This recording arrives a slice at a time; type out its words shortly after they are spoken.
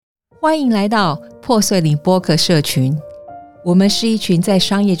欢迎来到破碎灵播客社群。我们是一群在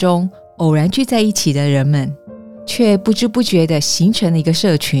商业中偶然聚在一起的人们，却不知不觉地形成了一个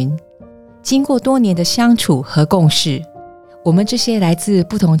社群。经过多年的相处和共事，我们这些来自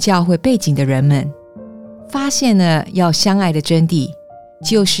不同教会背景的人们，发现了要相爱的真谛，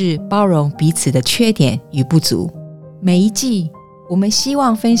就是包容彼此的缺点与不足。每一季，我们希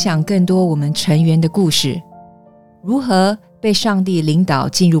望分享更多我们成员的故事，如何被上帝领导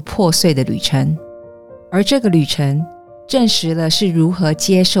进入破碎的旅程，而这个旅程证实了是如何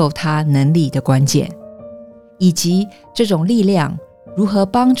接受他能力的关键，以及这种力量如何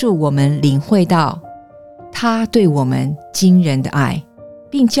帮助我们领会到他对我们惊人的爱，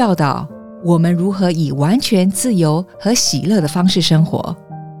并教导我们如何以完全自由和喜乐的方式生活。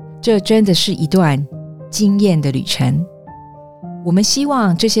这真的是一段惊艳的旅程。我们希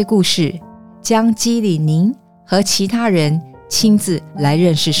望这些故事将激励您和其他人亲自来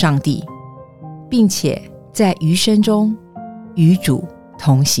认识上帝，并且在余生中与主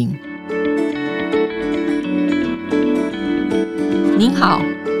同行。您好，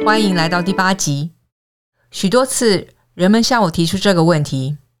欢迎来到第8集。许多次人们向我提出这个问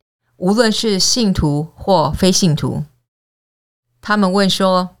题，无论是信徒或非信徒，他们问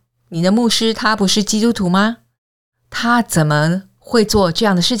说，你的牧师他不是基督徒吗？他怎么会做这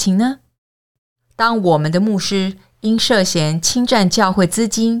样的事情呢？当我们的牧师因涉嫌侵占教会资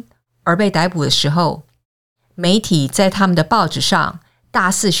金而被逮捕的时候，媒体在他们的报纸上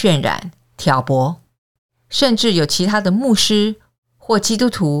大肆渲染、挑拨，甚至有其他的牧师或基督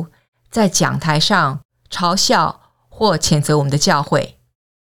徒在讲台上嘲笑或谴责我们的教会，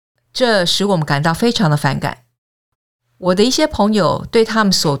这使我们感到非常的反感。我的一些朋友对他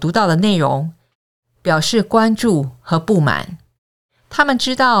们所读到的内容表示关注和不满，他们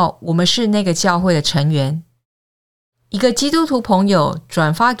知道我们是那个教会的成员。一个基督徒朋友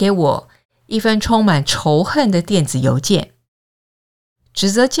转发给我一份充满仇恨的电子邮件，指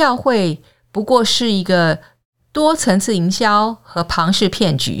责教会不过是一个多层次营销和庞氏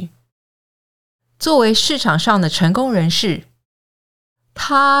骗局。作为市场上的成功人士，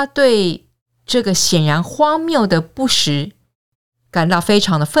他对这个显然荒谬的不实感到非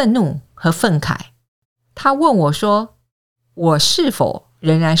常的愤怒和愤慨。他问我说，我是否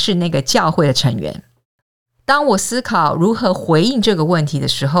仍然是那个教会的成员？当我思考如何回应这个问题的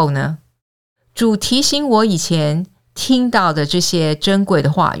时候呢，主提醒我以前听到的这些珍贵的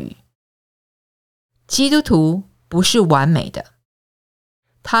话语。基督徒不是完美的，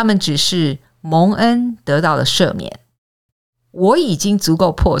他们只是蒙恩得到了赦免。我已经足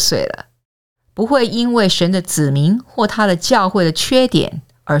够破碎了，不会因为神的子民或他的教会的缺点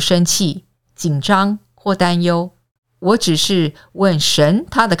而生气、紧张或担忧。我只是问神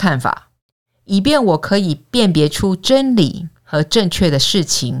他的看法，以便我可以辨别出真理和正确的事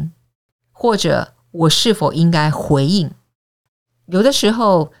情，或者我是否应该回应。有的时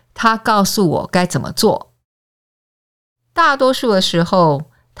候他告诉我该怎么做，大多数的时候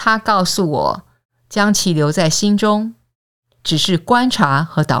他告诉我将其留在心中，只是观察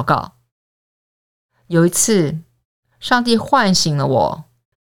和祷告。有一次，上帝唤醒了我，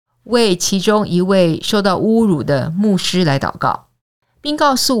为其中一位受到侮辱的牧师来祷告，并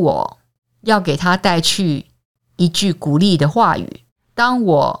告诉我要给他带去一句鼓励的话语。当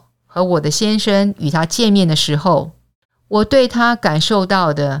我和我的先生与他见面的时候，我对他感受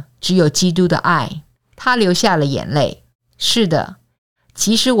到的只有基督的爱。他流下了眼泪。是的，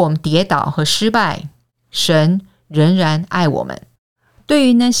即使我们跌倒和失败，神仍然爱我们。对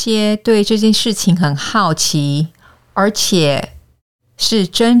于那些对这件事情很好奇，而且是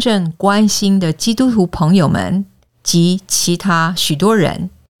真正关心的基督徒朋友们及其他许多人，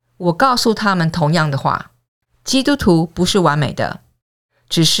我告诉他们同样的话，基督徒不是完美的，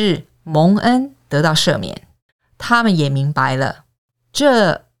只是蒙恩得到赦免。他们也明白了，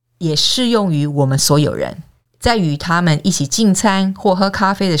这也适用于我们所有人。在与他们一起进餐或喝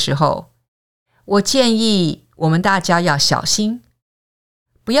咖啡的时候，我建议我们大家要小心，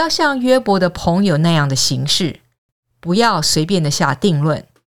不要像约伯的朋友那样的行事，不要随便的下定论，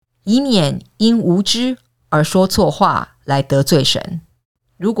以免因无知而说错话来得罪神。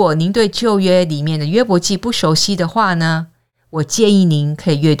如果您对旧约里面的约伯记不熟悉的话呢，我建议您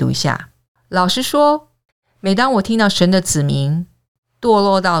可以阅读一下。老实说，每当我听到神的子民堕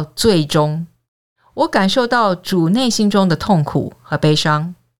落到罪中，我感受到主内心中的痛苦和悲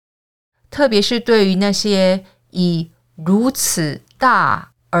伤，特别是对于那些以如此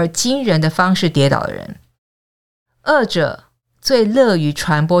大而惊人的方式跌倒的人。恶者最乐于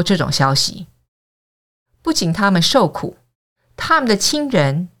传播这种消息，不仅他们受苦，他们的亲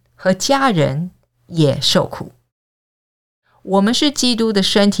人和家人也受苦。我们是基督的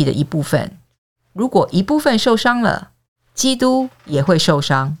身体的一部分，如果一部分受伤了，基督也会受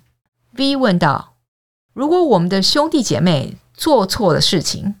伤。 V 问道，如果我们的兄弟姐妹做错了事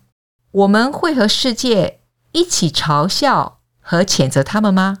情，我们会和世界一起嘲笑和谴责他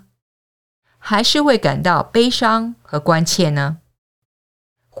们吗？还是会感到悲伤和关切呢？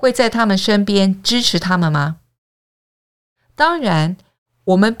会在他们身边支持他们吗？当然，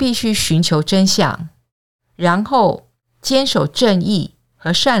我们必须寻求真相，然后坚守正义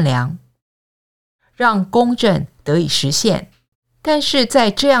和善良，让公正得以实现。但是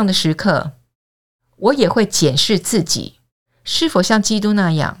在这样的时刻，我也会检视自己是否像基督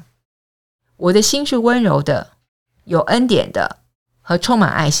那样，我的心是温柔的，有恩典的和充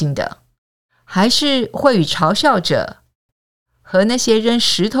满爱心的，还是会与嘲笑者和那些扔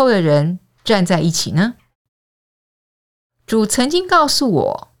石头的人站在一起呢？主曾经告诉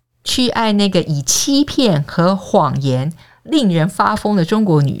我，去爱那个以欺骗和谎言令人发疯的中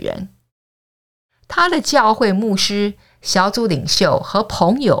国女人。她的教会牧师、小组领袖和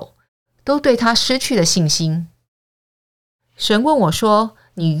朋友都对她失去了信心。神问我说，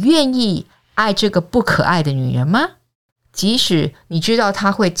你愿意爱这个不可爱的女人吗？即使你知道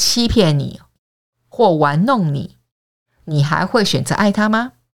她会欺骗你或玩弄你，你还会选择爱她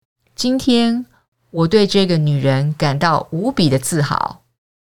吗？今天我对这个女人感到无比的自豪。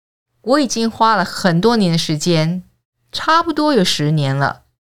我已经花了很多年的时间，差不多有10年了，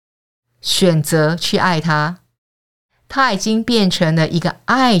选择去爱她。她已经变成了一个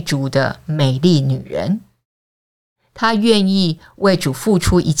爱主的美丽女人。她愿意为主付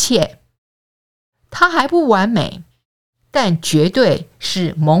出一切。她还不完美，但绝对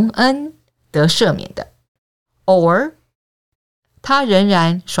是蒙恩得赦免的。偶尔，她仍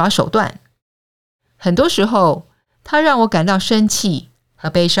然耍手段。很多时候，她让我感到生气和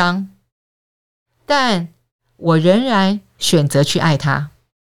悲伤，但我仍然选择去爱她。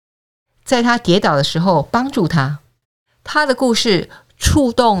在她跌倒的时候帮助她。她的故事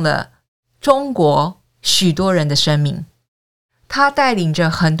触动了中国许多人的生命。她带领着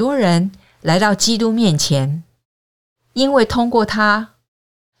很多人来到基督面前，因为通过她，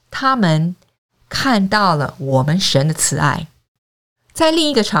他们看到了我们神的慈爱。在另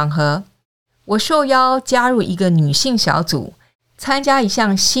一个场合，我受邀加入一个女性小组，参加一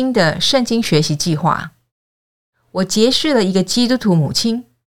项新的圣经学习计划。我结识了一个基督徒母亲，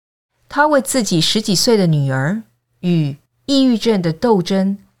她为自己10几岁的女儿与抑郁症的斗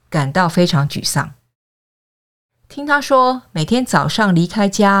争感到非常沮丧。听她说，每天早上离开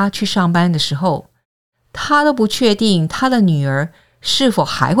家去上班的时候，她都不确定她的女儿是否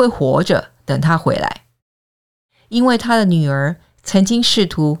还会活着等她回来，因为她的女儿曾经试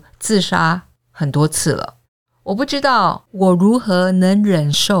图自杀很多次了。我不知道我如何能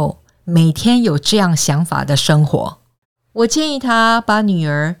忍受每天有这样想法的生活。我建议她把女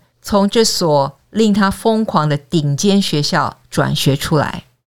儿从这所令她疯狂的顶尖学校转学出来，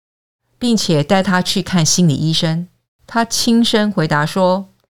并且带她去看心理医生。她轻声回答说，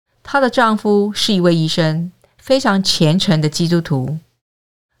她的丈夫是一位医生，非常虔诚的基督徒。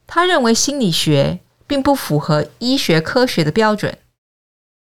她认为心理学并不符合医学科学的标准。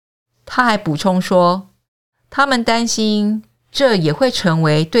她还补充说，他们担心这也会成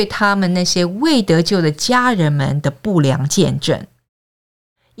为对他们那些未得救的家人们的不良见证，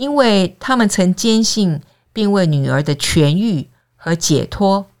因为他们曾坚信并为女儿的痊愈和解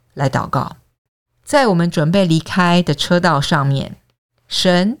脱来祷告。在我们准备离开的车道上面，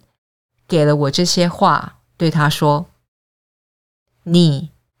神给了我这些话，对他说，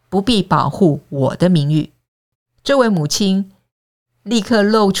你不必保护我的名誉。这位母亲立刻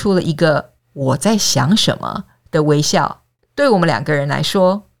露出了一个我在想什么的微笑。对我们2个人来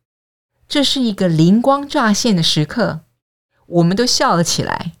说，这是一个灵光乍现的时刻，我们都笑了起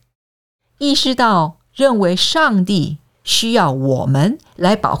来，意识到认为上帝需要我们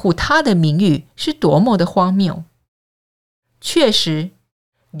来保护他的名誉是多么的荒谬。确实，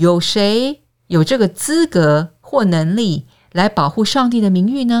有谁有这个资格或能力来保护上帝的名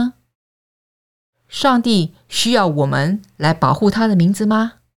誉呢？上帝需要我们来保护他的名字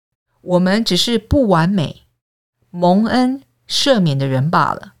吗？我们只是不完美、蒙恩赦免的人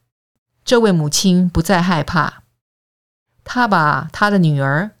罢了。这位母亲不再害怕，她把她的女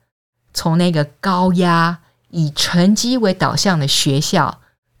儿从那个高压以成绩为导向的学校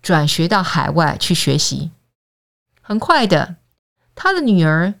转学到海外去学习。很快的，她的女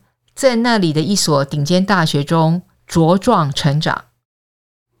儿在那里的一所顶尖大学中茁壮成长，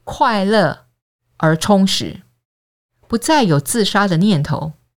快乐而充实，不再有自杀的念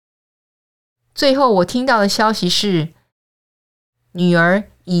头。最后我听到的消息是，女儿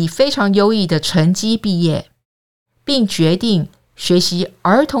以非常优异的成绩毕业，并决定学习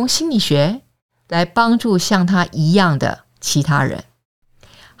儿童心理学来帮助像他一样的其他人。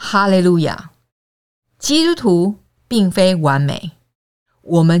哈利路亚！基督徒并非完美，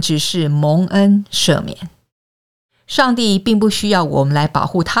我们只是蒙恩赦免。上帝并不需要我们来保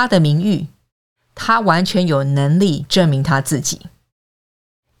护他的名誉，他完全有能力证明他自己。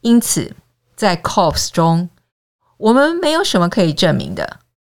因此，在 Corps 中，我们没有什么可以证明的，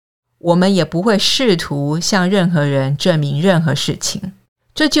我们也不会试图向任何人证明任何事情。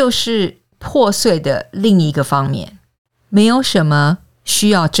这就是破碎的另一个方面，没有什么需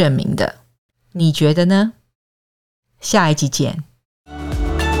要证明的。你觉得呢？下一集见。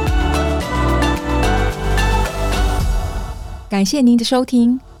感谢您的收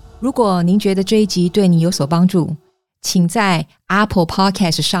听。如果您觉得这一集对你有所帮助，请在 Apple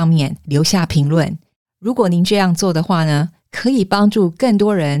Podcast 上面留下评论。如果您这样做的话呢，可以帮助更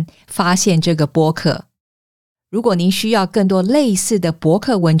多人发现这个播客。如果您需要更多类似的播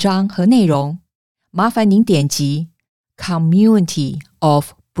客文章和内容，麻烦您点击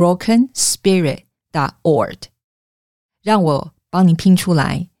communityofbrokenspirit.org， 让我帮您拼出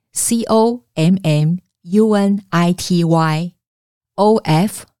来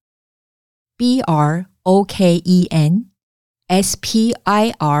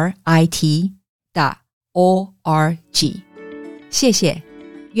谢谢，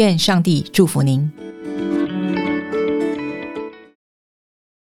愿上帝祝福您。